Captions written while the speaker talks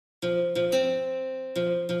When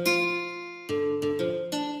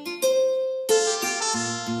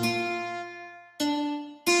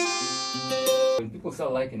people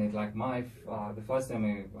start liking it, like the first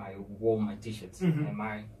time I wore my t-shirts, and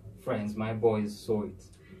my friends, my boys saw it,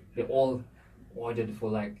 they all ordered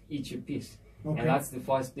for like each a piece. Okay. And that's the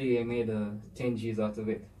first day I made 10 G's out of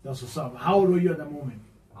it. That's what's up. How old were you at that moment?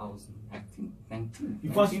 I was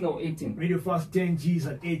 19 or 18. Made your first 10 G's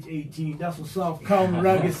at age 18. That's what's up. Karl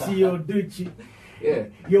Murage, CEO, Ducci. Yeah.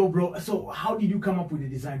 Yo, bro. So, how did you come up with the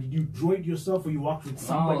design? Did you draw it yourself, or you worked with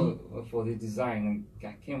somebody? No, for the design,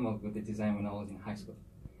 I came up with the design when I was in high school.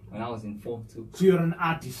 When I was in Form 2. So you're an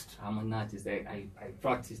artist? I'm an artist. I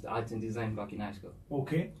practiced art and design back in high school.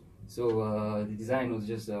 Okay. So the design was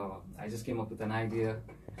just, I just came up with an idea,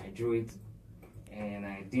 I drew it, and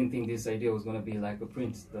I didn't think this idea was going to be like a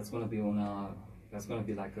print that's going to be on that's going to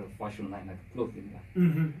be like a fashion line, like a clothing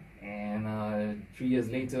line. And 3 years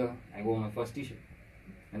later, I wore my first t-shirt.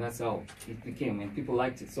 And that's how it became, and people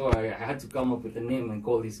liked it. So I had to come up with a name and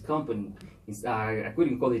call this company. I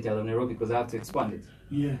couldn't call it El Nero because I have to expand it.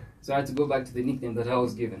 Yeah. So I had to go back to the nickname that I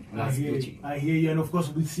was given, and that's Gucci. I hear you, and of course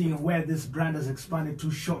we'll be seeing where this brand has expanded to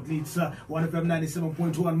shortly. It's 1FM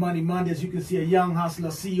 97.1 Money Monday. As you can see, a young hustler,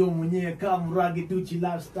 CEO Munye, Karl Murage, Ducci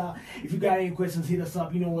lifestyle. If you got any questions, hit us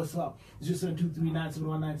up. You know what's up.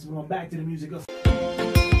 0723971971. Back to the music.